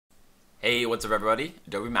Hey, what's up everybody?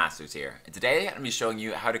 Adobe Masters here. And today I'm going to be showing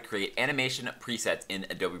you how to create animation presets in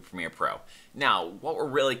Adobe Premiere Pro. Now, what we're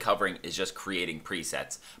really covering is just creating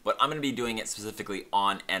presets, but I'm going to be doing it specifically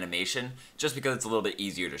on animation just because it's a little bit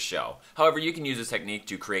easier to show. However, you can use this technique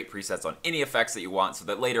to create presets on any effects that you want so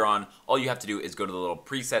that later on, all you have to do is go to the little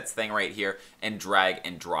presets thing right here and drag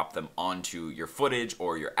and drop them onto your footage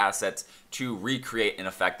or your assets to recreate an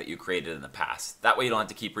effect that you created in the past. That way you don't have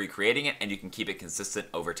to keep recreating it and you can keep it consistent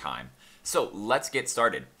over time. So let's get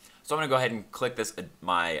started. So I'm going to go ahead and click this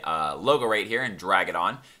my logo right here and drag it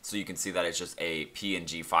on so you can see that it's just a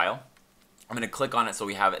PNG file. I'm going to click on it so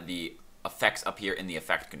we have the effects up here in the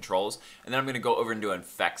effect controls, and then I'm going to go over into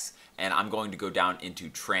effects and I'm going to go down into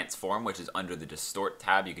transform, which is under the distort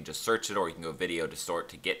tab. You can just search it or you can go video distort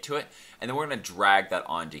to get to it, and then we're going to drag that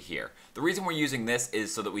onto here. The reason we're using this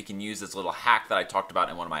is so that we can use this little hack that I talked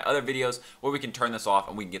about in one of my other videos where we can turn this off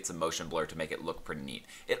and we can get some motion blur to make it look pretty neat.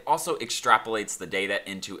 It also extrapolates the data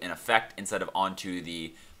into an effect instead of onto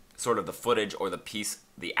the sort of the footage or the piece,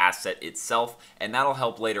 the asset itself, and that'll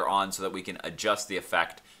help later on so that we can adjust the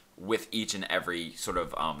effect with each and every sort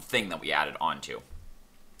of thing that we added onto.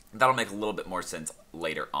 That'll make a little bit more sense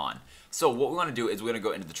later on. So what we want to do is we're going to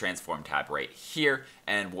go into the transform tab right here,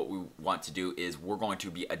 and what we want to do is we're going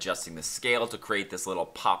to be adjusting the scale to create this little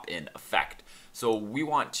pop-in effect. So we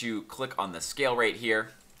want to click on the scale right here,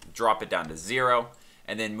 drop it down to 0,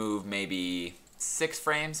 and then move maybe 6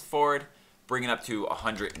 frames forward, bring it up to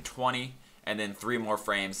 120, and then 3 more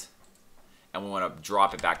frames, and we want to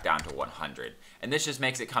drop it back down to 100. And this just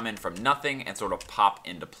makes it come in from nothing and sort of pop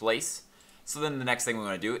into place. So then the next thing we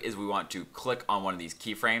want to do is we want to click on one of these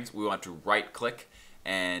keyframes. We want to right click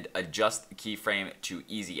and adjust the keyframe to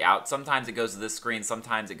easy out. Sometimes it goes to this screen,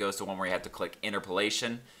 sometimes it goes to one where you have to click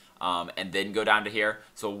interpolation and then go down to here.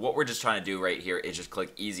 So what we're just trying to do right here is just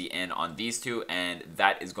click easy in on these two, and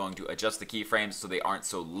that is going to adjust the keyframes so they aren't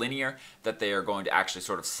so linear, that they are going to actually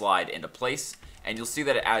sort of slide into place. And you'll see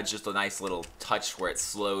that it adds just a nice little touch where it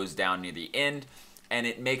slows down near the end, and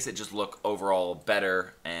it makes it just look overall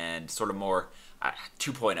better and sort of more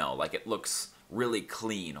 2.0, like it looks really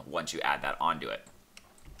clean once you add that onto it.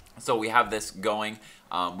 So we have this going,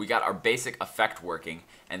 we got our basic effect working,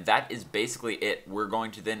 and that is basically it. We're going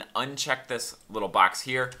to then uncheck this little box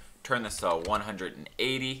here, turn this to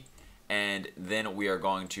 180, and then we are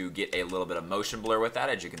going to get a little bit of motion blur with that,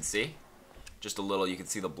 as you can see. Just a little, you can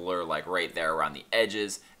see the blur like right there around the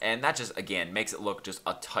edges, and that just again makes it look just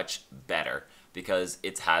a touch better because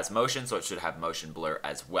it has motion, so it should have motion blur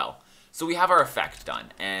as well. So we have our effect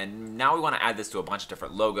done, and now we want to add this to a bunch of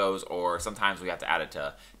different logos, or sometimes we have to add it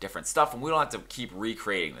to different stuff, and we don't have to keep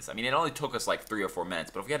recreating this. I mean, it only took us like 3 or 4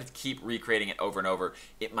 minutes, but if we had to keep recreating it over and over,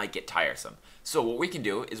 it might get tiresome. So what we can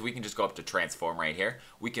do is we can just go up to transform right here.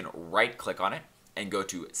 We can right click on it and go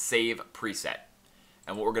to save preset.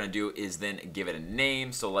 And what we're going to do is then give it a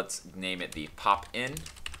name. So let's name it the pop in.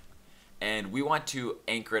 And we want to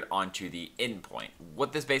anchor it onto the endpoint.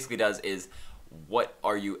 What this basically does is, what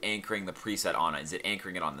are you anchoring the preset on? Is it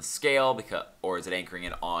anchoring it on the scale, or is it anchoring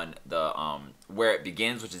it on the where it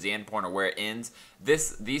begins, which is the endpoint, or where it ends?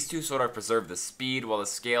 These two sort of preserve the speed, while the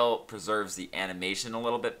scale preserves the animation a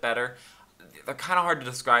little bit better. They're kind of hard to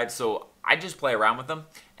describe, so I just play around with them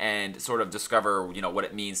and sort of discover, what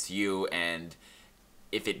it means to you. And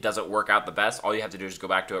if it doesn't work out the best, all you have to do is just go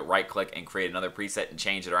back to it, right click, and create another preset and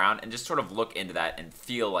change it around, and just sort of look into that and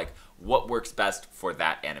feel like what works best for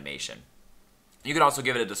that animation. You can also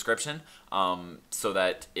give it a description so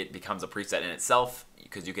that it becomes a preset in itself,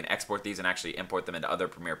 because you can export these and actually import them into other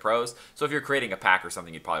Premiere Pros. So if you're creating a pack or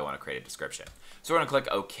something, you'd probably want to create a description. So we're going to click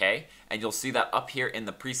OK, and you'll see that up here in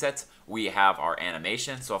the presets, we have our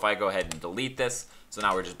animation. So if I go ahead and delete this, so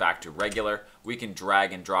now we're just back to regular, we can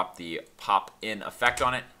drag and drop the pop-in effect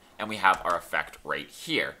on it, and we have our effect right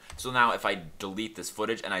here. So now if I delete this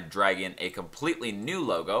footage and I drag in a completely new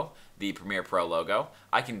logo, the Premiere Pro logo,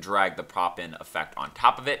 I can drag the pop-in effect on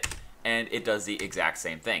top of it, and it does the exact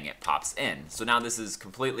same thing. It pops in. So now this is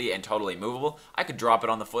completely and totally movable. I could drop it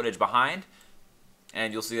on the footage behind,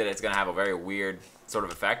 and you'll see that it's going to have a very weird sort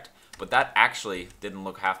of effect, but that actually didn't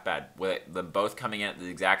look half bad, with them both coming in at the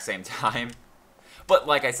exact same time. But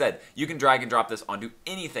like I said, you can drag and drop this onto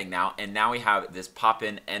anything now, and now we have this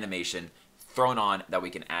pop-in animation thrown on that we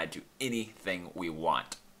can add to anything we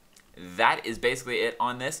want. That is basically it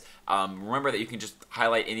on this. Remember that you can just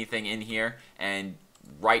highlight anything in here and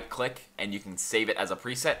right click, and you can save it as a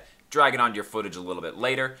preset, drag it onto your footage a little bit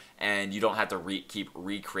later, and you don't have to keep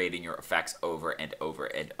recreating your effects over and over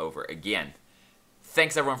and over again.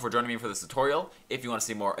 Thanks everyone for joining me for this tutorial. If you want to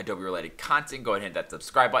see more Adobe related content, go ahead and hit that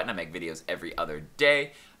subscribe button. I make videos every other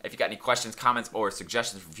day. If you got any questions, comments, or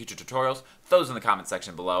suggestions for future tutorials, throw those in the comment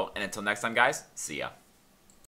section below. And until next time, guys, see ya.